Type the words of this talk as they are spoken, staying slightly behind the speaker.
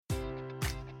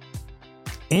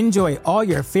Enjoy all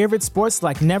your favorite sports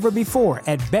like never before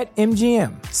at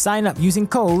BetMGM. Sign up using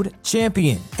code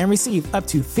CHAMPION and receive up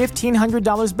to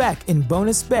 $1,500 back in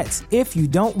bonus bets if you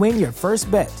don't win your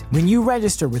first bet. When you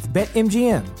register with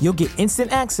BetMGM, you'll get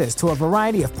instant access to a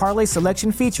variety of parlay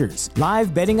selection features,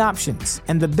 live betting options,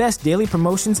 and the best daily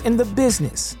promotions in the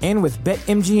business. And with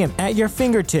BetMGM at your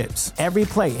fingertips, every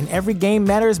play and every game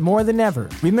matters more than ever.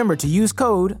 Remember to use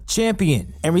code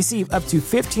CHAMPION and receive up to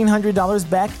 $1,500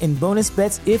 back in bonus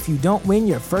bets if you don't win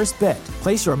your first bet.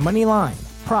 Place your money line,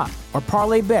 prop, or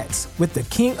parlay bets with the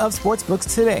king of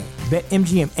sportsbooks today.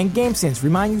 BetMGM and GameSense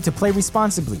remind you to play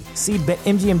responsibly. See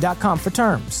BetMGM.com for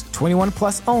terms. 21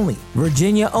 plus only.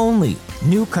 Virginia only.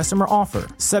 New customer offer.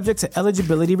 Subject to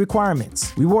eligibility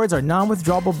requirements. Rewards are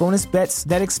non-withdrawable bonus bets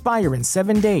that expire in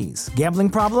 7 days. Gambling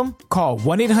problem? Call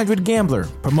 1-800-GAMBLER.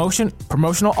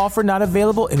 Promotional offer not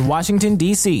available in Washington,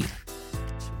 D.C.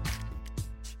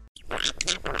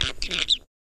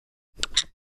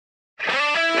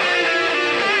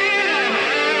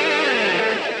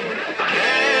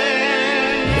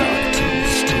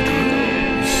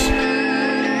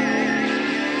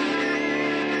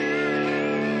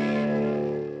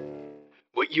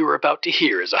 What you are about to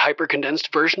hear is a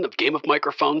hyper-condensed version of Game of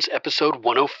Microphones Episode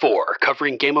 104,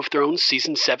 covering Game of Thrones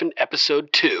Season 7,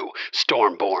 Episode 2,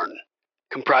 Stormborn.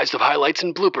 Comprised of highlights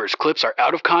and bloopers, clips are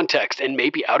out of context and may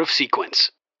be out of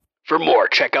sequence. For more,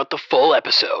 check out the full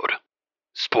episode.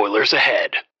 Spoilers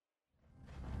ahead.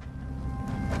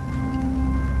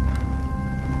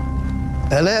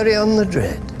 Balerion the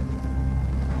Dread.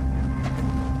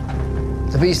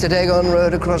 The beast that Aegon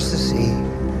rode across the sea.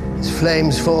 His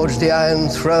flames forged the Iron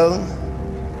Throne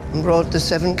and brought the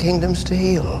Seven Kingdoms to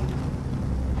heel.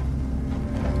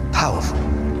 Powerful,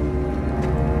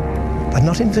 but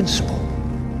not invincible.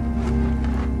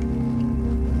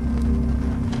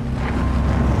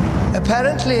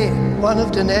 Apparently, one of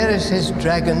Daenerys'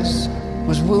 dragons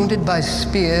was wounded by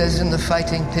spears in the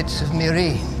fighting pits of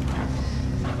Meereen.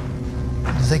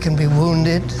 If they can be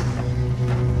wounded,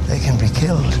 they can be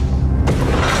killed.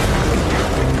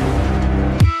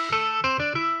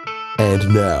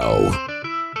 And now,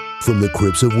 from the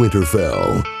crypts of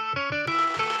Winterfell,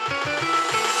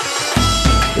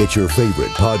 it's your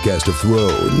favorite podcast of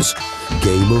Thrones,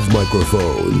 Game of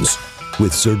Microphones,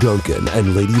 with Sir Duncan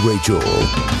and Lady Rachel.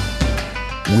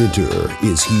 Winter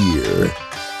is here.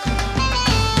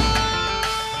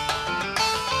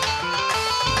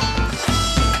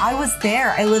 I was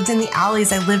there. I lived in the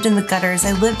alleys. I lived in the gutters.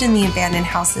 I lived in the abandoned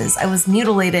houses. I was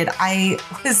mutilated. I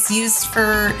was used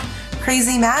for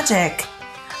crazy magic.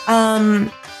 I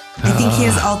think he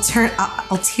has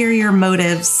ulterior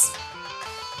motives,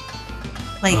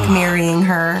 like marrying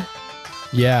her.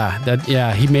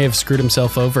 Yeah, he may have screwed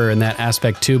himself over in that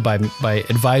aspect too by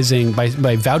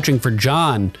vouching for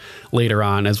Jon later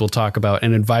on, as we'll talk about,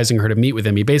 and advising her to meet with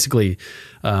him. He basically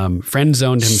friend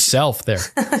zoned himself there.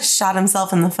 Shot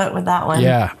himself in the foot with that one.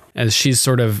 Yeah, as she's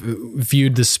sort of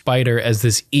viewed the spider as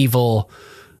this evil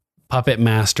puppet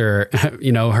master,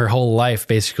 her whole life.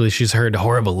 Basically, she's heard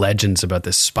horrible legends about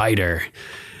this spider,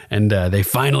 and they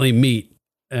finally meet.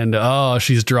 And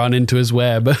she's drawn into his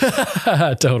web.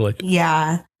 Totally.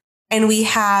 Yeah. And we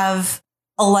have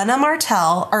Olenna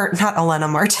Martell, or not Olenna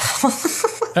Martell.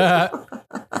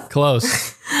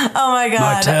 Close. Oh my God.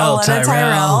 Martell, Olenna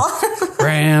Tyrell.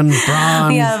 Bran, Bronn,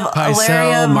 we have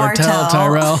Pycelle, Martell,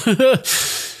 Tyrell.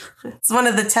 It's one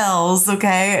of the tells,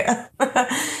 okay?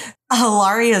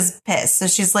 Hilaria's pissed. So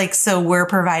she's like, so we're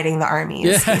providing the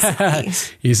armies. Yeah.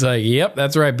 He's like, yep,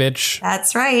 that's right, bitch.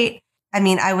 That's right. I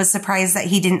mean, I was surprised that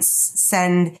he didn't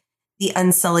send the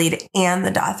Unsullied and the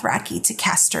Dothraki to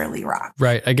Casterly Rock.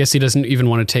 Right. I guess he doesn't even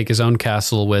want to take his own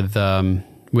castle with a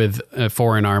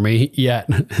foreign army yet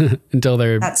until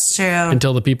That's true.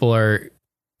 Until the people are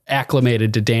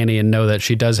acclimated to Dany and know that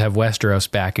she does have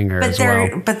Westeros backing her as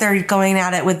well. But they're going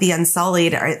at it with the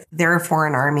Unsullied. They're a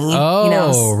foreign army.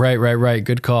 Oh, right.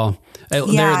 Good call.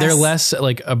 Yes. They're less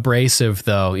like abrasive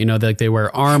though. Like they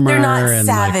wear armor. They're not and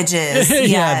savages. Like,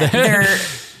 yeah, they're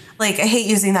like, I hate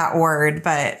using that word,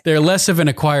 but they're less of an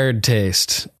acquired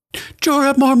taste.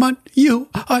 Jorah Mormont, you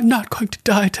are not going to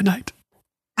die tonight.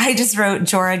 I just wrote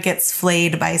Jorah gets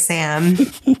flayed by Sam.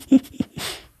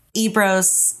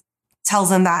 Ebrose tells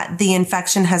him that the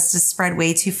infection has just spread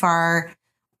way too far.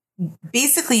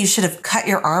 Basically, you should have cut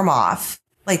your arm off,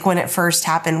 like when it first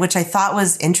happened, which I thought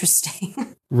was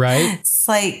interesting. Right? It's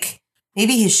like,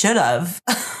 maybe he should have.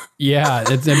 Yeah,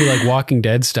 that'd be like Walking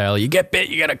Dead style. You get bit,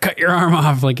 you got to cut your arm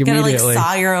off like immediately. You gotta like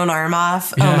saw your own arm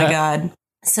off. Yeah. Oh my God.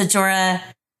 So Jorah,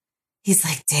 he's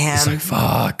like, damn. He's like,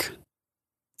 fuck.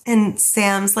 And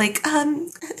Sam's like,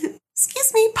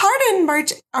 excuse me, pardon,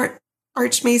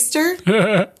 Archmaester?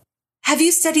 Have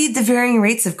you studied the varying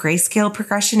rates of grayscale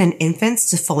progression in infants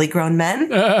to fully grown men?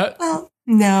 Well,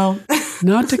 no.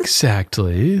 Not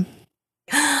exactly.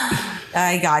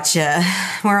 I gotcha.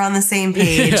 We're on the same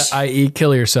page. I.e.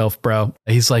 kill yourself, bro.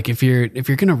 He's like, if you're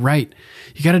gonna write,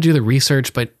 you got to do the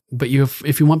research, but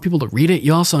if you want people to read it,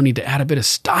 you also need to add a bit of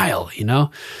style, you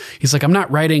know? He's like, I'm not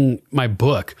writing my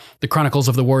book, The Chronicles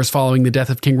of the Wars Following the Death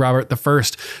of King Robert I,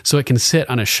 so it can sit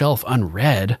on a shelf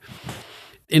unread.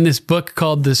 In this book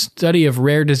called The Study of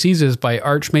Rare Diseases by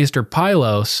Archmaester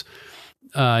Pylos,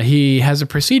 he has a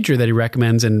procedure that he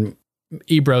recommends, and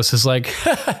Ebros is like,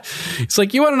 it's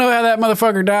like, you want to know how that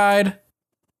motherfucker died?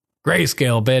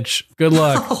 Grayscale, bitch. Good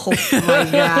luck. Oh my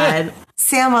God.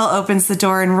 Samuel opens the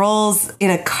door and rolls in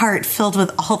a cart filled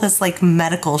with all this like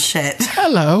medical shit.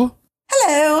 Hello.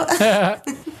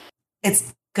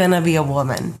 It's gonna be a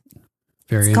woman.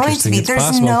 Very it's going to interesting. be. It's There's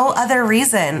possible. no other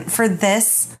reason for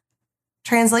this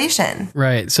translation.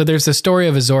 Right. So there's the story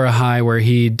of Azor Ahai where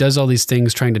he does all these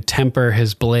things trying to temper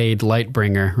his blade,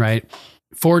 Lightbringer, right?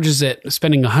 Forges it,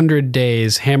 spending 100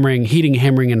 days heating,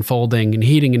 hammering, and folding, and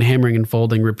heating and hammering and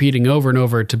folding, repeating over and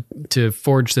over to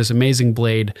forge this amazing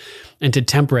blade and to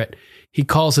temper it. He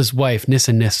calls his wife,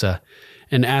 Nissa,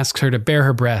 and asks her to bare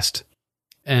her breast.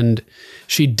 And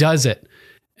she does it.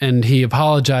 And he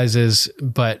apologizes,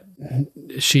 but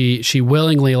she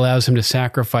willingly allows him to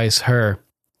sacrifice her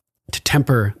to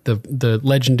temper the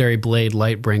legendary blade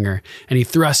Lightbringer, and he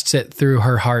thrusts it through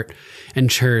her heart, and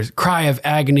her cry of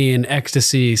agony and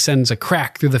ecstasy sends a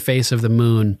crack through the face of the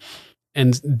moon,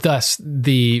 and thus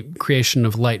the creation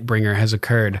of Lightbringer has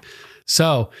occurred.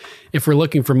 So, if we're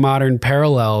looking for modern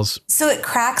parallels... So it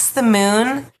cracks the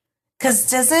moon? Because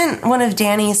doesn't one of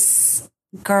Dany's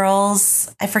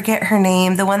girls, I forget her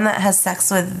name, the one that has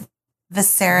sex with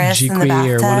Viserys in the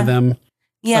bathtub? Or one of them...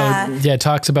 Yeah. Yeah, it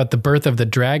talks about the birth of the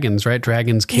dragons, right?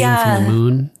 Dragons came from the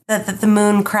moon. That the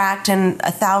moon cracked and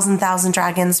 1,000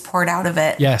 dragons poured out of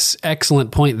it. Yes, excellent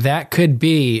point. That could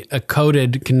be a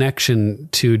coded connection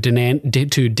to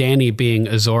Dany being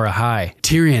Azor Ahai.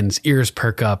 Tyrion's ears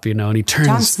perk up, you know, and he turns...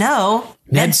 Jon Snow?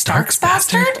 Ned Stark's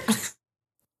bastard?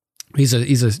 He's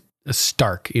a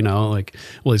Stark, you know, like,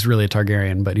 well, he's really a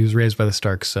Targaryen, but he was raised by the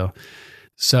Starks,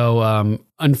 So,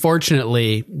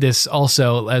 unfortunately, this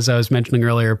also, as I was mentioning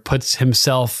earlier, puts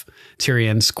himself,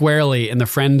 Tyrion, squarely in the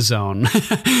friend zone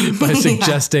by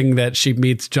suggesting that she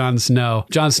meets Jon Snow.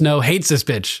 Jon Snow hates this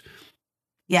bitch.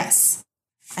 Yes.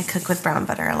 I cook with brown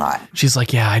butter a lot. She's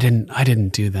like, yeah, I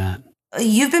didn't do that.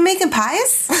 You've been making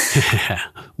pies?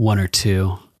 One or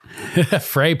two.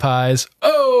 Frey pies.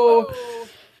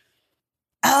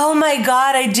 Oh my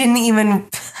God, I didn't even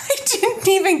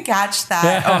catch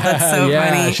that. Oh, that's so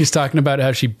funny. She's talking about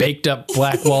how she baked up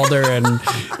Blackwalder and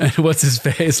what's his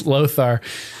face, Lothar.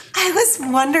 I was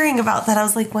wondering about that. I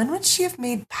was like, when would she have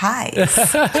made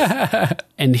pies?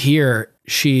 And here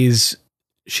she's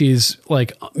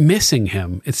like missing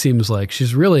him. It seems like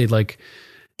she's really like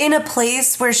in a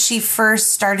place where she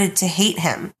first started to hate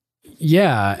him.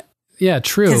 Yeah,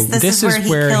 true. This is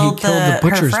where he killed the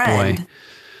butcher's boy.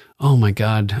 Oh my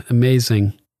God,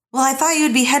 amazing. Well, I thought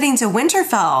you'd be heading to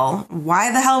Winterfell.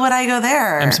 Why the hell would I go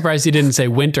there? I'm surprised he didn't say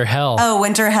Winter Hell. Oh,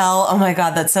 Winter Hell. Oh my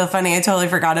God, that's so funny. I totally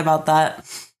forgot about that.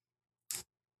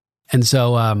 And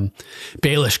so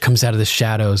Baelish comes out of the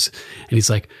shadows and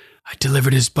he's like, I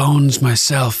delivered his bones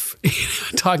myself.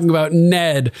 Talking about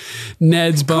Ned's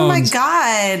bones. Oh my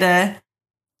God.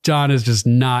 Jon is just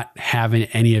not having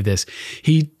any of this.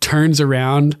 He turns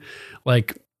around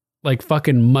like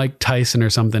fucking Mike Tyson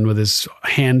or something with his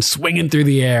hand swinging through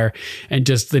the air and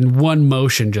just in one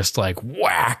motion, just like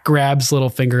whack, grabs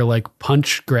Littlefinger, like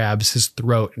punch grabs his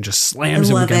throat and just slams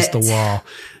him against the wall.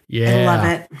 Yeah. I love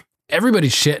it.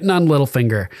 Everybody's shitting on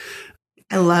Littlefinger.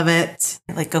 I love it.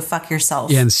 Like, go fuck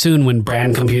yourself. Yeah, and soon when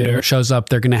Brand Computer shows up,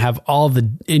 they're going to have all the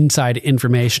inside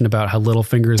information about how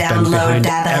Littlefinger's been behind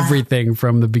everything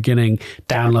from the beginning.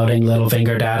 Downloading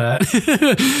Littlefinger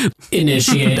data.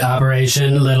 Initiate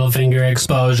Operation Littlefinger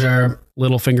Exposure.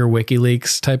 Littlefinger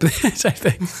WikiLeaks type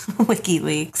thing.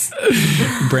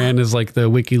 WikiLeaks. Bran is like the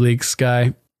WikiLeaks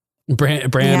guy. Bran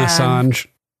Assange.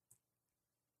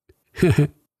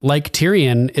 Like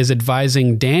Tyrion is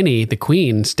advising Dany, the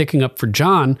queen, sticking up for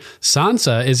Jon,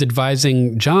 Sansa is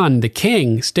advising Jon, the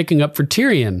king, sticking up for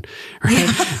Tyrion. Right?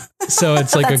 So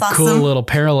it's like a cool little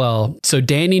parallel. So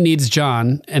Dany needs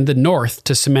Jon and the North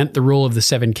to cement the rule of the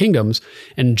Seven Kingdoms,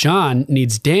 and Jon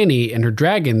needs Dany and her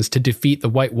dragons to defeat the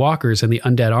White Walkers and the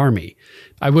Undead Army.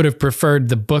 I would have preferred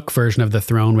the book version of the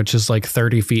throne, which is like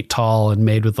 30 feet tall and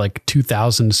made with like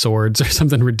 2,000 swords or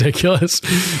something ridiculous.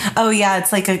 Oh yeah,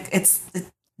 it's like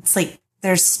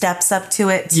There's steps up to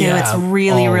it too. Yeah. It's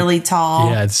really, really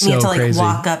tall. Yeah, it's you have so to crazy.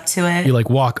 walk up to it. You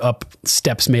walk up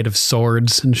steps made of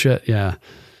swords and shit. Yeah.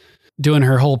 Doing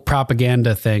her whole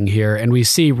propaganda thing here. And we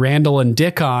see Randall and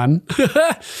Dickon,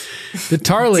 the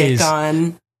Tarleys.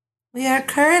 Dickon. We are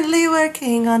currently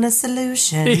working on a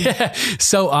solution. Yeah,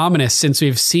 so ominous since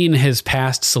we've seen his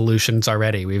past solutions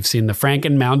already. We've seen the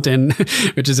Franken Mountain,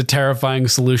 which is a terrifying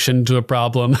solution to a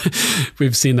problem.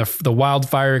 We've seen the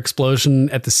wildfire explosion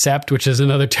at the Sept, which is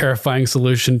another terrifying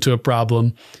solution to a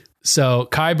problem. So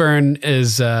Qyburn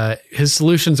is, his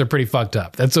solutions are pretty fucked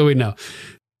up. That's what we know.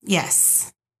 Yes.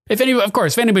 If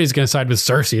anybody's going to side with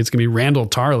Cersei, it's going to be Randall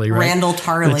Tarley, right? Randall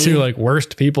Tarley. The two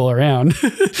worst people around.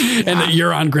 And the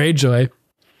Euron Greyjoy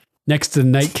next to the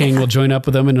Night King will join up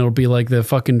with them, and it'll be like the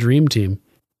fucking dream team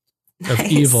of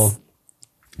evil.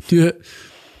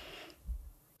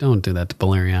 Don't do that to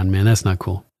Balerion, man. That's not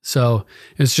cool. So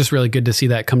it's just really good to see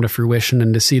that come to fruition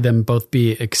and to see them both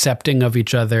be accepting of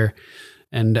each other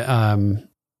and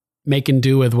making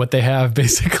do with what they have,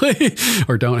 basically,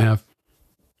 or don't have.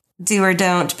 Do or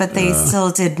don't, but they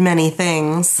still did many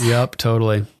things. Yep,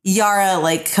 totally. Yara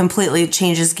completely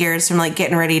changes gears from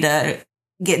getting ready to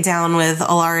get down with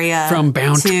Ellaria. From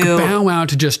bow wow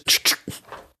to just.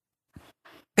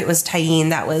 It was Tyene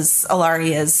that was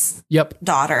Ellaria's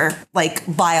daughter,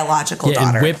 biological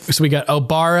daughter. And so we got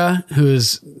Obara,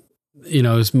 whose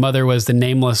mother was the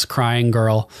nameless crying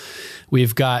girl.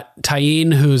 We've got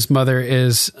Tyene, whose mother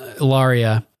is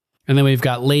Ellaria. And then we've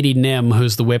got Lady Nym,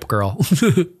 who's the whip girl.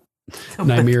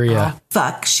 Nymeria. Oh,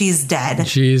 fuck, she's dead.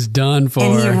 She's done for.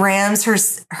 And he rams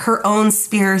her own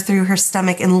spear through her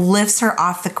stomach and lifts her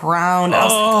off the ground.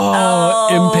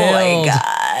 Impaled. My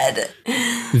God.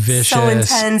 Vicious. So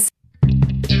intense.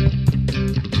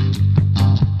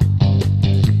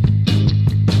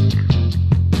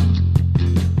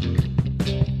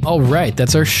 All right,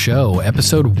 that's our show,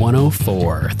 episode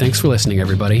 104. Thanks for listening,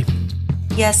 everybody.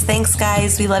 Yes, thanks,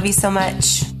 guys. We love you so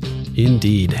much.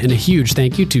 Indeed. And a huge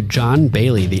thank you to John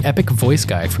Bailey, the epic voice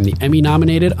guy from the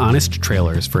Emmy-nominated Honest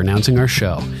Trailers, for announcing our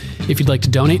show. If you'd like to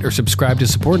donate or subscribe to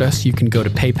support us, you can go to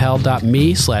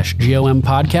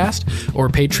paypal.me/GOMpodcast or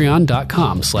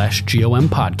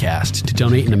patreon.com/GOMpodcast to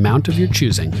donate an amount of your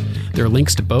choosing. There are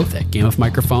links to both at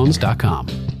gameofmicrophones.com.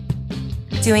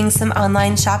 Doing some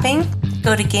online shopping?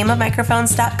 Go to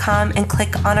gameofmicrophones.com and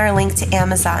click on our link to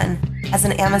Amazon. As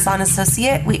an Amazon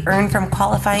associate, we earn from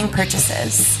qualifying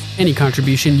purchases. Any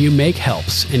contribution you make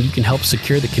helps, and you can help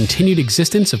secure the continued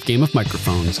existence of Game of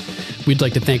Microphones. We'd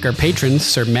like to thank our patrons,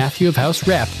 Sir Matthew of House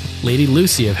Rep, Lady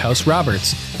Lucy of House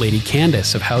Roberts, Lady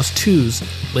Candace of House Twos,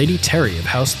 Lady Terry of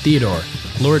House Theodore,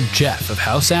 Lord Jeff of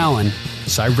House Allen,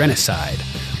 Sirenicide,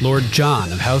 Lord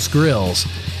John of House Grills,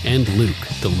 and Luke,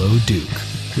 the Low Duke.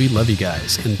 We love you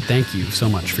guys, and thank you so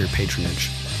much for your patronage.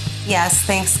 Yes,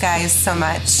 thanks, guys, so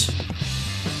much.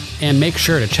 And make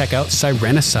sure to check out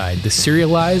Sirenicide, the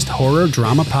serialized horror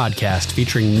drama podcast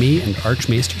featuring me and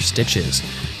Archmaester Stitches.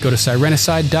 Go to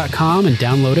sirenicide.com and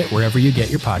download it wherever you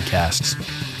get your podcasts.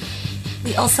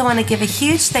 We also want to give a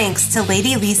huge thanks to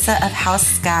Lady Lisa of House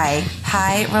Sky,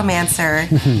 High Romancer.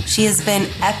 She has been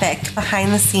epic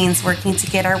behind the scenes working to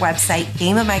get our website,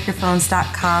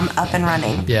 gameofmicrophones.com, up and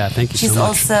running. Yeah, thank you She's so much.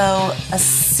 also a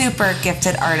super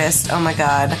gifted artist. Oh my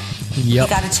God. Yep. You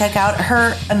got to check out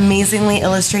her amazingly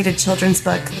illustrated children's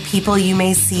book, The People You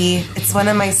May See. It's one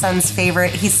of my son's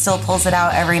favorite. He still pulls it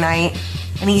out every night,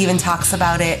 and he even talks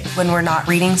about it when we're not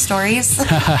reading stories.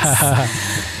 Awesome.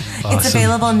 It's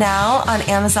available now on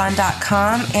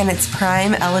Amazon.com, and it's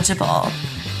Prime eligible.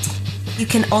 You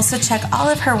can also check all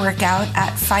of her work out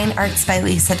at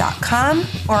fineartsbylisa.com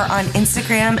or on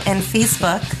Instagram and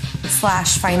Facebook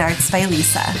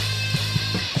 /fineartsbylisa.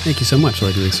 Thank you so much,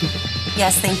 Lady Lisa.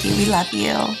 Yes, thank you. We love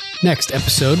you. Next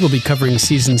episode, we'll be covering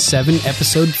Season 7,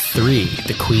 Episode 3,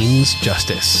 The Queen's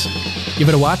Justice. Give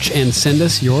it a watch and send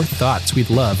us your thoughts.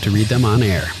 We'd love to read them on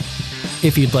air.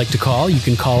 If you'd like to call, you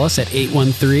can call us at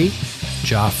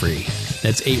 813-JOFFREY.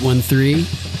 That's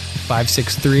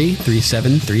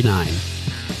 813-563-3739.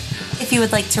 If you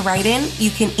would like to write in, you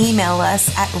can email us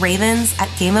at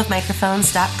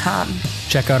ravens@gameofmicrophones.com.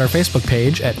 Check out our Facebook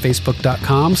page at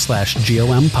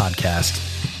facebook.com/GOMpodcast.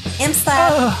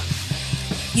 Imslap!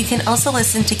 You can also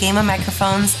listen to Game of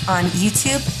Microphones on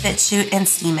YouTube, BitChute, and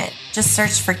Steemit. Just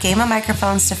search for Game of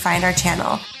Microphones to find our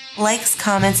channel. Likes,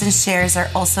 comments, and shares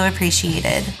are also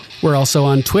appreciated. We're also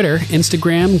on Twitter,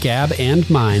 Instagram, Gab, and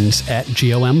Minds at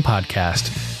GOM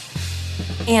Podcast.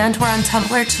 And we're on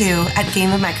Tumblr too at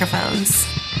Game of Microphones.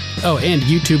 Oh, and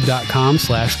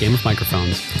youtube.com/Game of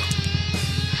Microphones.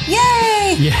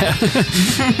 Yay! Yeah.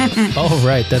 All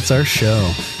right, that's our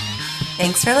show.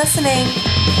 Thanks for listening.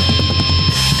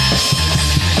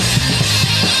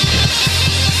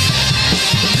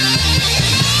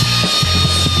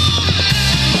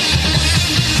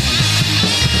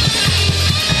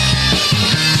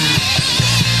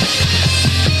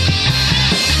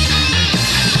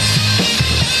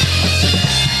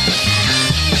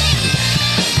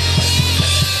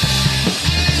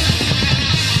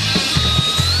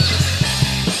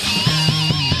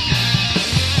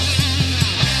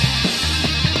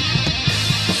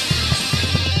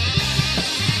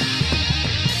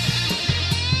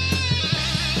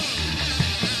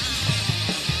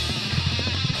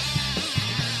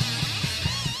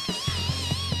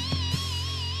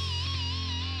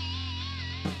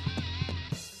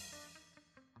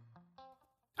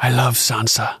 I love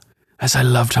Sansa as I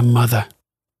loved her mother.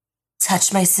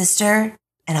 Touch my sister,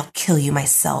 and I'll kill you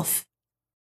myself.